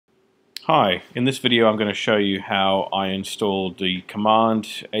Hi, in this video I'm going to show you how I installed the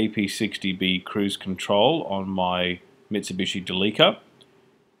Command AP60B cruise control on my Mitsubishi Delica.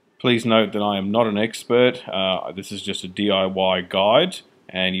 Please note that I am not an expert. This is just a DIY guide,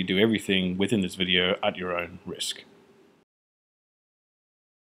 and you do everything within this video at your own risk.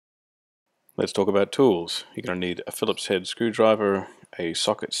 Let's talk about tools. You're going to need a Phillips head screwdriver, a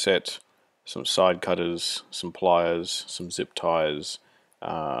socket set, some side cutters, some pliers, some zip ties.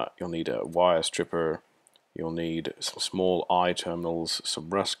 You'll need a wire stripper, you'll need some small eye terminals, some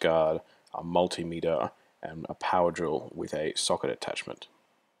rust guard, a multimeter, and a power drill with a socket attachment.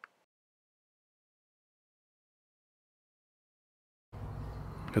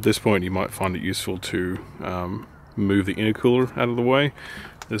 At this point you might find it useful to move the intercooler out of the way.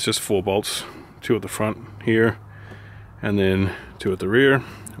 There's just 4 bolts, 2 at the front here, and then 2 at the rear.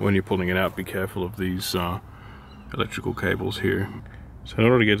 When you're pulling it out, be careful of these electrical cables here. So in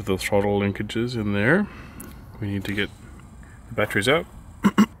order to get the throttle linkages in there, we need to get the batteries out.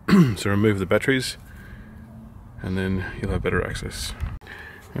 So remove the batteries, and then you'll have better access.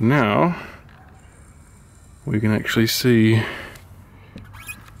 And now we can actually see,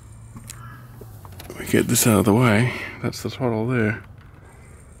 we get this out of the way, that's the throttle there.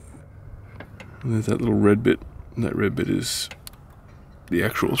 And there's that little red bit, and that red bit is the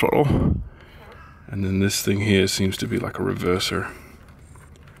actual throttle. And then this thing here seems to be like a reverser.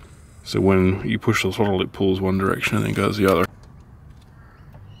 So when you push the throttle, it pulls one direction and then goes the other.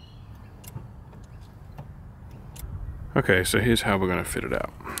 Okay, so here's how we're going to fit it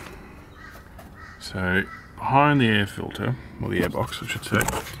out. So behind the air filter, or the air box I should say,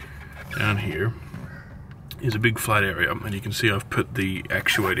 down here is a big flat area, and you can see I've put the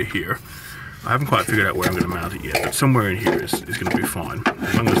actuator here. I haven't quite figured out where I'm going to mount it yet, but somewhere in here is going to be fine.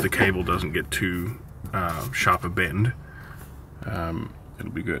 As long as the cable doesn't get too sharp a bend,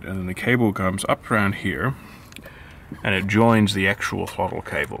 it'll be good. And then the cable comes up around here, and it joins the actual throttle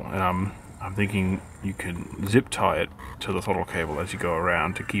cable. And I'm thinking you can zip tie it to the throttle cable as you go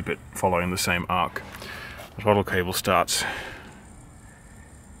around to keep it following the same arc. The throttle cable starts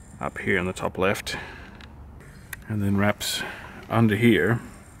up here in the top left, and then wraps under here.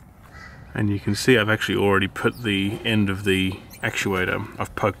 And you can see I've actually already put the end of the actuator,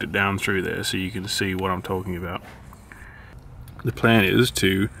 I've poked it down through there so you can see what I'm talking about. The plan is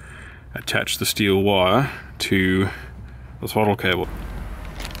to attach the steel wire to the throttle cable.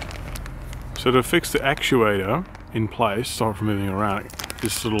 So to fix the actuator in place, stop from moving around,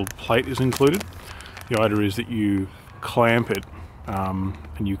 this little plate is included. The idea is that you clamp it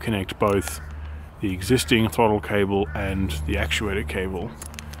and you connect both the existing throttle cable and the actuator cable.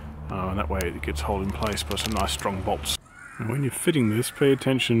 And that way it gets held in place by some nice strong bolts. And when you're fitting this, pay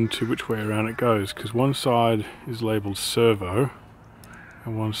attention to which way around it goes, because one side is labelled servo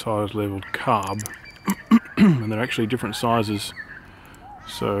and one side is labelled carb, and they're actually different sizes.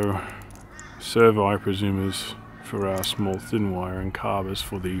 So servo, I presume, is for our small thin wire, and carb is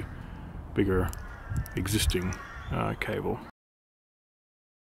for the bigger existing cable.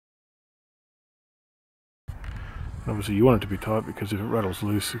 Obviously you want it to be tight, because if it rattles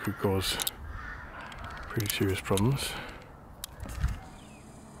loose it could cause pretty serious problems.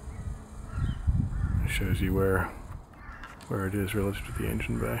 It shows you where it is relative to the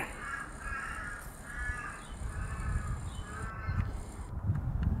engine bay.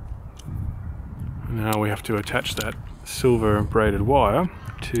 Now we have to attach that silver braided wire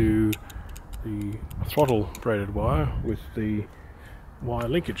to the throttle braided wire with the wire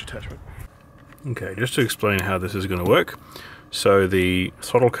linkage attachment. Okay, just to explain how this is going to work. So the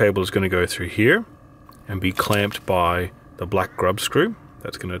throttle cable is going to go through here and be clamped by the black grub screw.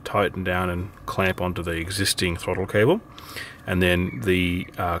 That's going to tighten down and clamp onto the existing throttle cable. And then the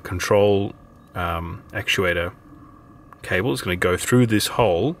control actuator cable is going to go through this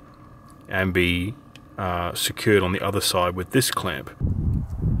hole and be secured on the other side with this clamp.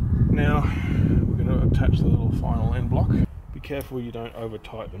 Now we're going to attach the little final end block. Be careful you don't over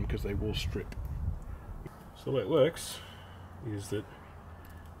tighten them, because they will strip. So the way it works is that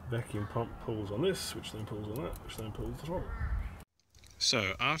the vacuum pump pulls on this, which then pulls on that, which then pulls the throttle.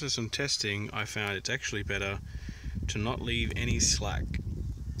 So after some testing, I found it's actually better to not leave any slack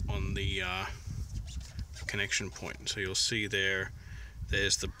on the connection point. So you'll see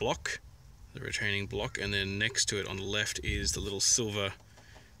there's the block, the retaining block, and then next to it on the left is the little silver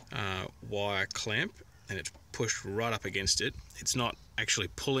wire clamp, and it's pushed right up against it. It's not actually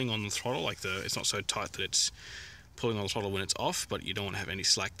pulling on the throttle, it's not so tight that it's pulling on the throttle when it's off, but you don't want to have any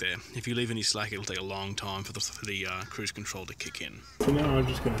slack there. If you leave any slack, it'll take a long time for the cruise control to kick in. So now I'm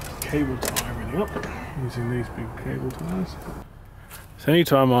just going to cable tie everything up using these big cable ties. So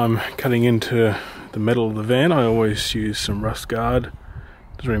anytime I'm cutting into the metal of the van, I always use some rust guard.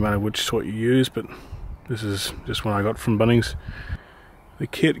 Doesn't really matter which sort you use, but this is just one I got from Bunnings. The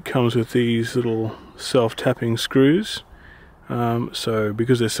kit comes with these little self-tapping screws. So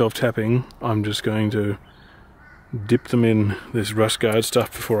because they're self-tapping, I'm just going to dip them in this rust guard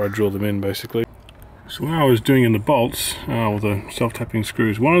stuff before I drill them in, basically. So when I was doing in the bolts, with the self-tapping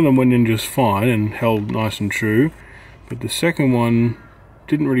screws, one of them went in just fine and held nice and true, but the second one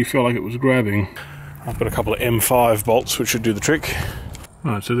didn't really feel like it was grabbing. I've got a couple of M5 bolts which should do the trick.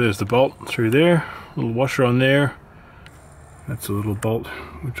 Alright, so there's the bolt through there, little washer on there. That's a little bolt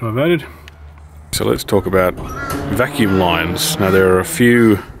which I've added. So let's talk about vacuum lines. Now there are a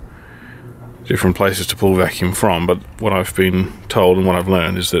few different places to pull vacuum from, but what I've been told and what I've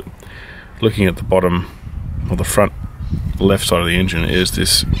learned is that looking at the bottom or the front left side of the engine is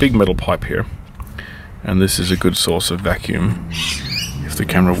this big metal pipe here, and this is a good source of vacuum if the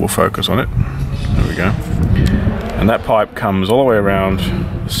camera will focus on it. There we go. And that pipe comes all the way around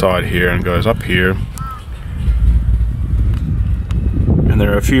the side here and goes up here. And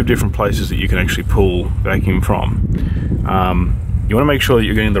there are a few different places that you can actually pull vacuum from. You want to make sure that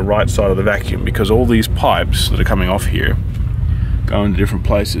you're getting the right side of the vacuum, because all these pipes that are coming off here go into different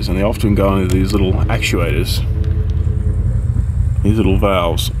places, and they often go into these little actuators, these little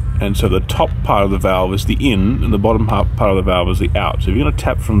valves. And so the top part of the valve is the in, and the bottom part of the valve is the out. So if you're going to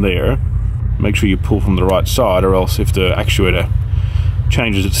tap from there, make sure you pull from the right side, or else if the actuator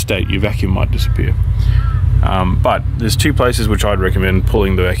changes its state, your vacuum might disappear. But there's two places which I'd recommend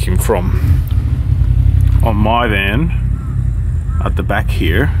pulling the vacuum from. On my van, at the back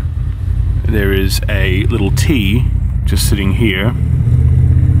here, there is a little T just sitting here,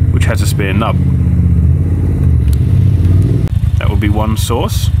 which has a spare nub. That would be one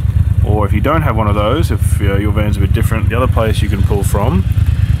source. Or if you don't have one of those, if your van's a bit different, the other place you can pull from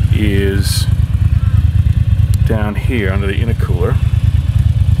is down here under the intercooler,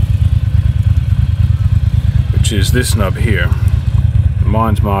 which is this nub here.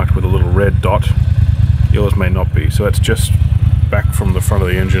 Mine's marked with a little red dot, yours may not be, so it's just back from the front of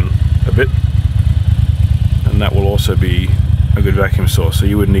the engine a bit, and that will also be a good vacuum source. So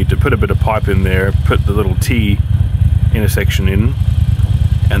you would need to put a bit of pipe in there, put the little T intersection in,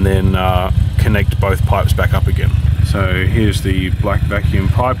 and then connect both pipes back up again. So here's the black vacuum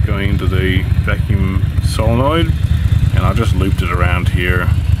pipe going into the vacuum solenoid, and I've just looped it around here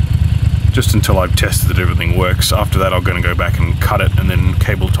just until I've tested that everything works. After that I'm going to go back and cut it and then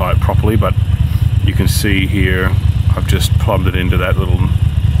cable tie it properly, but you can see here I've just plugged it into that little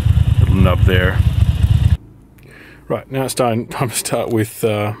nub there. Right, now it's time to start with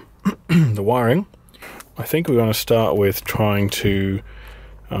the wiring. I think we're going to start with trying to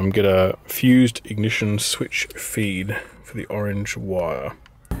get a fused ignition switch feed for the orange wire.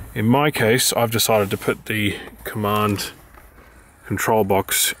 In my case, I've decided to put the command control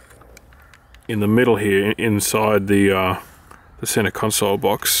box in the middle here, inside the center console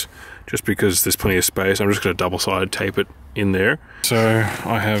box, just because there's plenty of space. I'm just going to double-sided tape it in there. So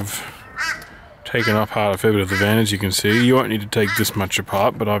I have taken apart a fair bit of the van, as you can see. You won't need to take this much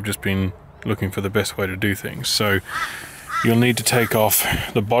apart, but I've just been looking for the best way to do things. So you'll need to take off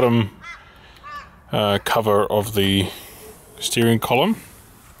the bottom cover of the steering column,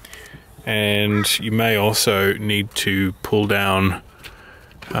 and you may also need to pull down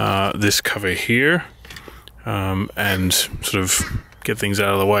this cover here and sort of get things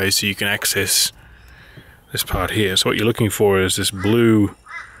out of the way so you can access this part here. So what you're looking for is this blue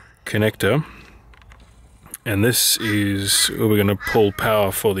connector, and this is where we're going to pull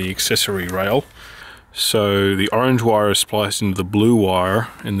power for the accessory rail. So the orange wire is spliced into the blue wire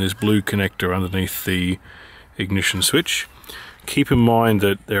in this blue connector underneath the ignition switch. Keep in mind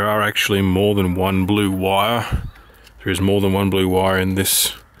that there are actually more than one blue wire. There is more than one blue wire in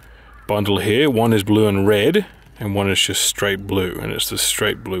this bundle here. One is blue and red, and one is just straight blue, and it's the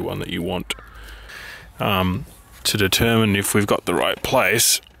straight blue one that you want. To determine if we've got the right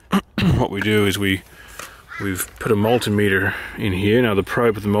place, what we do is we've put a multimeter in here. Now the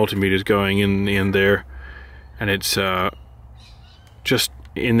probe of the multimeter is going in the end there, and it's just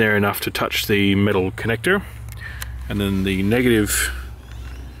in there enough to touch the metal connector, and then the negative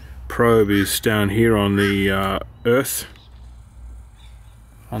probe is down here on the earth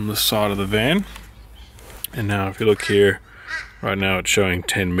on the side of the van. And now if you look here, right now it's showing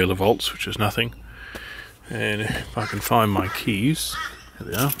 10 millivolts, which is nothing. And if I can find my keys,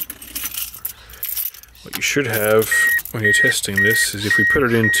 there they are. What you should have when you're testing this is if we put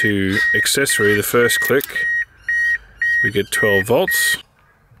it into accessory, the first click, we get 12 volts.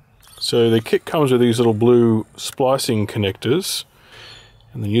 So the kit comes with these little blue splicing connectors,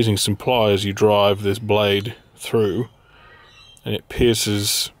 and then using some pliers you drive this blade through, and it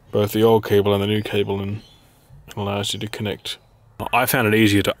pierces both the old cable and the new cable and allows you to connect. I found it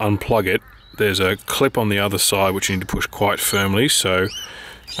easier to unplug it. There's a clip on the other side which you need to push quite firmly, so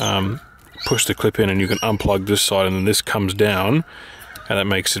push the clip in and you can unplug this side, and then this comes down, and that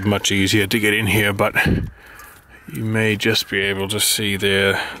makes it much easier to get in here. But you may just be able to see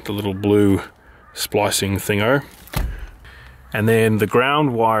there the little blue splicing thingo. And then the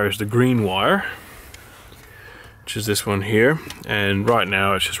ground wire is the green wire, which is this one here, and right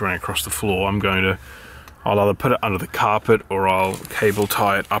now it's just running across the floor. I'll either put it under the carpet or I'll cable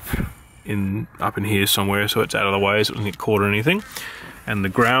tie it up in here somewhere so it's out of the way so it doesn't get caught or anything. And the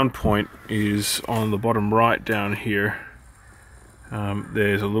ground point is on the bottom right down here.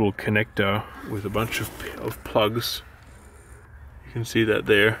 There's a little connector with a bunch of plugs. You can see that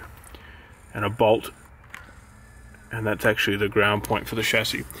there, and a bolt, and that's actually the ground point for the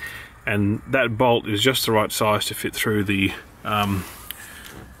chassis. And that bolt is just the right size to fit through the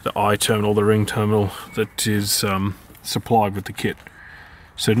I terminal, the ring terminal that is supplied with the kit.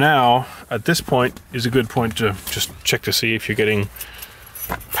 So now, at this point, is a good point to just check to see if you're getting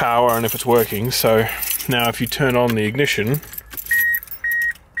power and if it's working. So now if you turn on the ignition,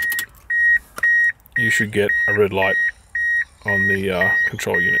 you should get a red light on the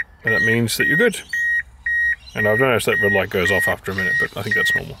control unit, and that means that you're good. And I've noticed that red light goes off after a minute, but I think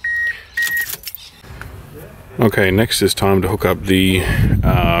that's normal. Okay, next is time to hook up the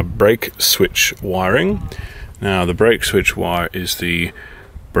brake switch wiring. Now the brake switch wire is the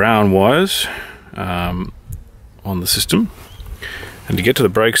brown wires on the system, and to get to the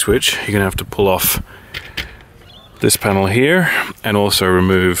brake switch you're going to have to pull off this panel here and also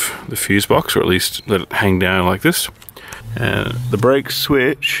remove the fuse box, or at least let it hang down like this. And the brake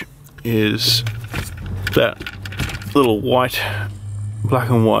switch is that little black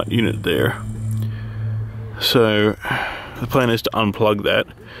and white unit there. So the plan is to unplug that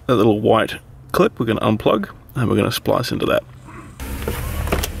little white clip. We're going to unplug and we're going to splice into that.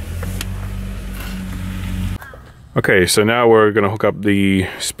 Okay, so now we're going to hook up the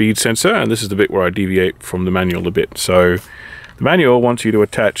speed sensor, and this is the bit where I deviate from the manual a bit. So the manual wants you to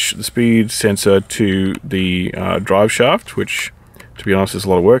attach the speed sensor to the drive shaft, which, to be honest, is a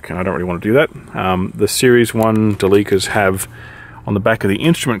lot of work and I don't really want to do that. The Series 1 Delicas have on the back of the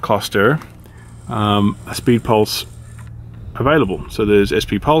instrument cluster a speed pulse available. So there's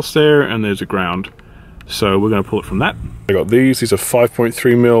SP pulse there and there's a ground. So we're going to pull it from that. I got these are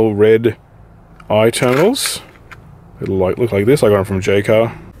 5.3mm red I terminals. It'll look like this. I got them from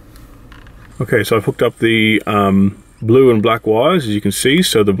J-Car. Okay, so I've hooked up the blue and black wires, as you can see.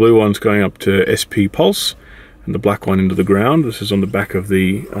 So the blue one's going up to SP pulse and the black one into the ground. This is on the back of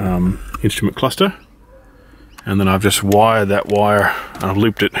the instrument cluster. And then I've just wired that wire, and I've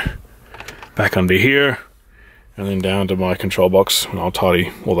looped it back under here and then down to my control box, and I'll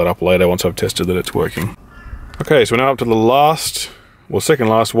tidy all that up later once I've tested that it's working. Okay, so we're now up to the second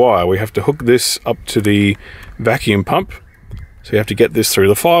last wire. We have to hook this up to the vacuum pump, so you have to get this through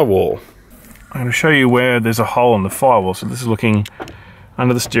the firewall. I'm going to show you where there's a hole in the firewall. So this is looking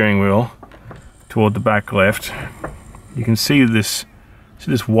under the steering wheel toward the back left. You can see this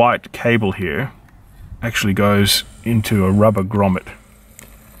white cable here actually goes into a rubber grommet,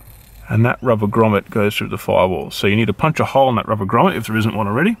 and that rubber grommet goes through the firewall. So you need to punch a hole in that rubber grommet if there isn't one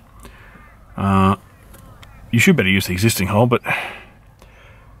already. You should better use the existing hole, but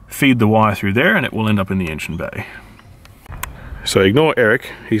feed the wire through there and it will end up in the engine bay. So ignore Eric,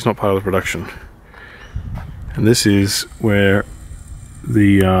 he's not part of the production. And this is where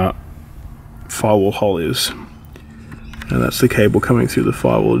the firewall hole is. And that's the cable coming through the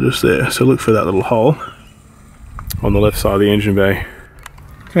firewall just there. So look for that little hole on the left side of the engine bay.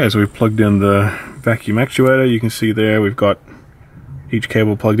 Okay, so we've plugged in the vacuum actuator. You can see there we've got each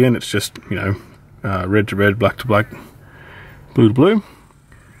cable plugged in. It's just, you know, red to red, black to black, blue to blue.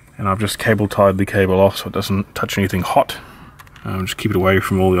 And I've just cable tied the cable off so it doesn't touch anything hot. Just keep it away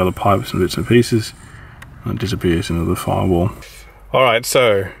from all the other pipes and bits and pieces. And it disappears into the firewall. Alright,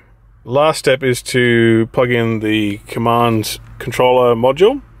 so last step is to plug in the command controller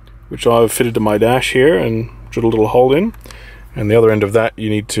module, which I've fitted to my dash here and drilled a little hole in. And the other end of that, you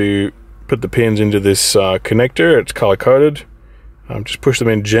need to put the pins into this connector. It's color coded. Just push them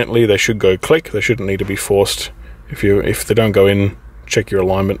in gently. They should go click. They shouldn't need to be forced. If they don't go in, check your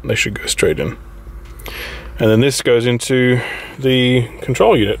alignment. They should go straight in. And then this goes into the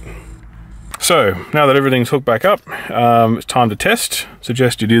control unit. So now that everything's hooked back up, it's time to test.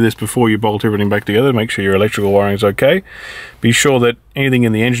 Suggest you do this before you bolt everything back together. Make sure your electrical wiring is okay. Be sure that anything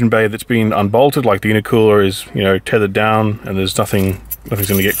in the engine bay that's been unbolted, like the intercooler, is tethered down and there's nothing nothing's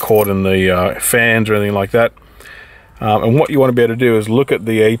going to get caught in the fans or anything like that. And what you want to be able to do is look at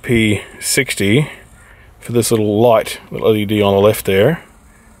the AP60 for this little light, little LED on the left there.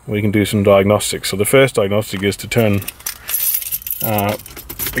 We can do some diagnostics. So the first diagnostic is to turn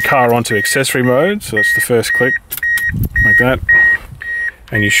the car onto accessory mode. So that's the first click, like that.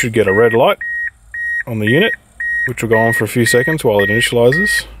 And you should get a red light on the unit, which will go on for a few seconds while it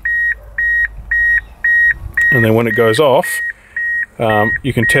initializes. And then when it goes off,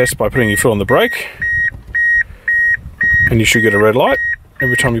 you can test by putting your foot on the brake, and you should get a red light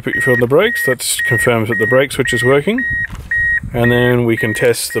every time you put your foot on the brakes. That confirms that the brake switch is working. And then we can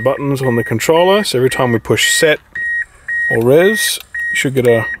test the buttons on the controller. So every time we push set or res, you should get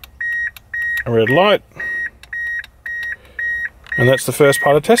a red light. And that's the first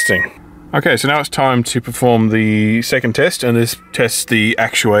part of testing. Okay, so now it's time to perform the second test, and this test the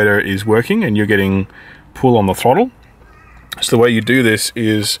actuator is working and you're getting pull on the throttle. So the way you do this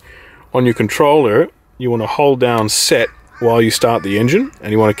is on your controller, you want to hold down set while you start the engine,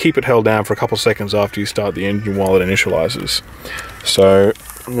 and you want to keep it held down for a couple seconds after you start the engine while it initializes. So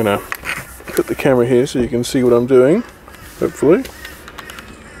I'm going to put the camera here so you can see what I'm doing, hopefully.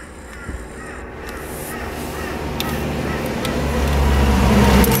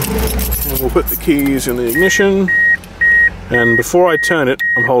 And we'll put the keys in the ignition, and before I turn it,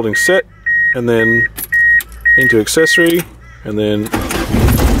 I'm holding set, and then into accessory, and then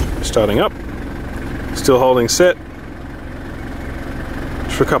starting up, still holding set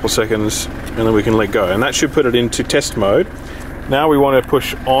for a couple seconds, and then we can let go, and that should put it into test mode. Now we want to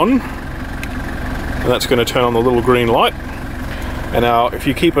push on, and that's going to turn on the little green light. And now if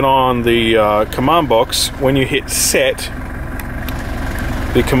you keep it on the command box, when you hit set,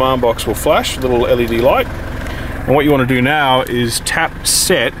 the command box will flash, a little LED light. And what you want to do now is tap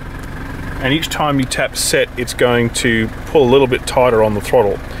set, and each time you tap set, it's going to pull a little bit tighter on the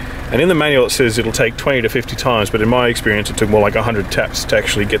throttle. And in the manual it says it'll take 20 to 50 times, but in my experience it took more like 100 taps to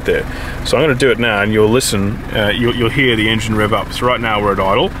actually get there. So I'm going to do it now, and you'll listen, you'll hear the engine rev up. So right now we're at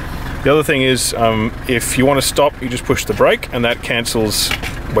idle. The other thing is, if you want to stop, you just push the brake, and that cancels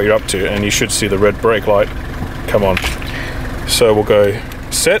what you're up to, and you should see the red brake light come on. So we'll go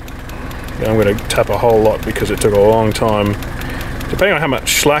set. I'm going to tap a whole lot because it took a long time. Depending on how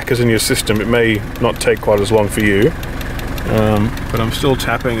much slack is in your system, it may not take quite as long for you. But I'm still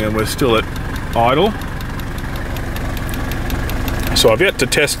tapping, and we're still at idle. So I've yet to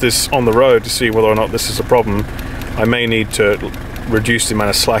test this on the road to see whether or not this is a problem. I may need to reduce the amount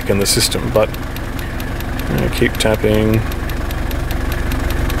of slack in the system, but keep tapping,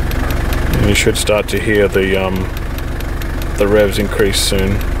 and you should start to hear the revs increase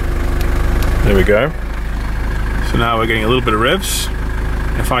soon. There we go. So now we're getting a little bit of revs.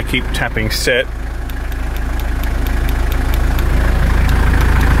 If I keep tapping set,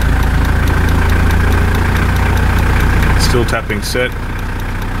 still tapping set,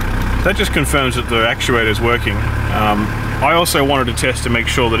 that just confirms that the actuator is working. I also wanted to test to make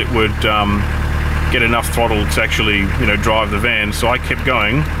sure that it would get enough throttle to actually, drive the van, so I kept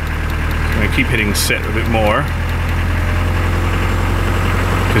going. I'm going to keep hitting set a bit more,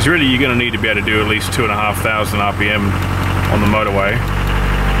 because really you're going to need to be able to do at least 2,500 RPM on the motorway.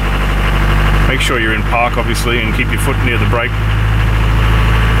 Make sure you're in park, obviously, and keep your foot near the brake.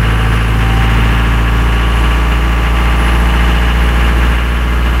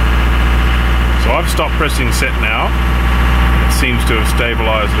 So I've stopped pressing set now. It seems to have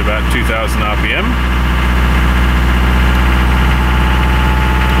stabilized at about 2,000 RPM.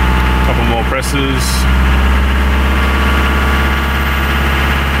 Couple more presses.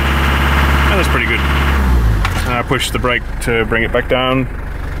 And that's pretty good. And I push the brake to bring it back down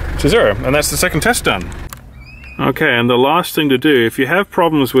to 0. And that's the second test done. Okay, and the last thing to do, if you have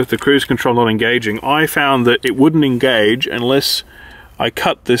problems with the cruise control not engaging, I found that it wouldn't engage unless I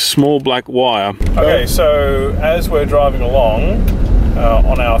cut this small black wire. Okay, so as we're driving along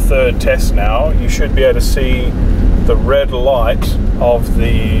on our third test now, you should be able to see the red light of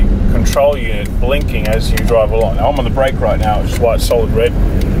the control unit blinking as you drive along. Now I'm on the brake right now, which is why it's solid red.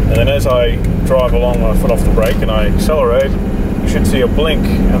 And then as I drive along with my foot off the brake and I accelerate, you should see a blink,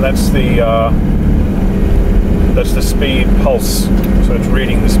 and that's the speed pulse. So it's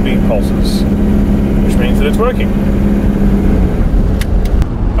reading the speed pulses, which means that it's working.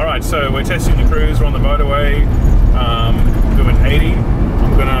 Alright, so we're testing the cruise, we're on the motorway, doing 80.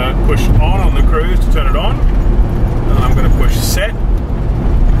 I'm going to push on the cruise to turn it on, and I'm going to push set.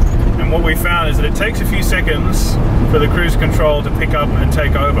 And what we found is that it takes a few seconds for the cruise control to pick up and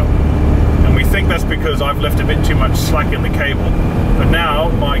take over. And we think that's because I've left a bit too much slack in the cable. But now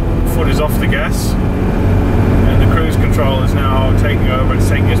my foot is off the gas, and the cruise cruise control is now taking over. It's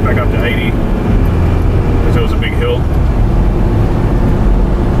taking us back up to 80 because it was a big hill,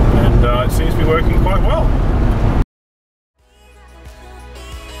 and it seems to be working quite well.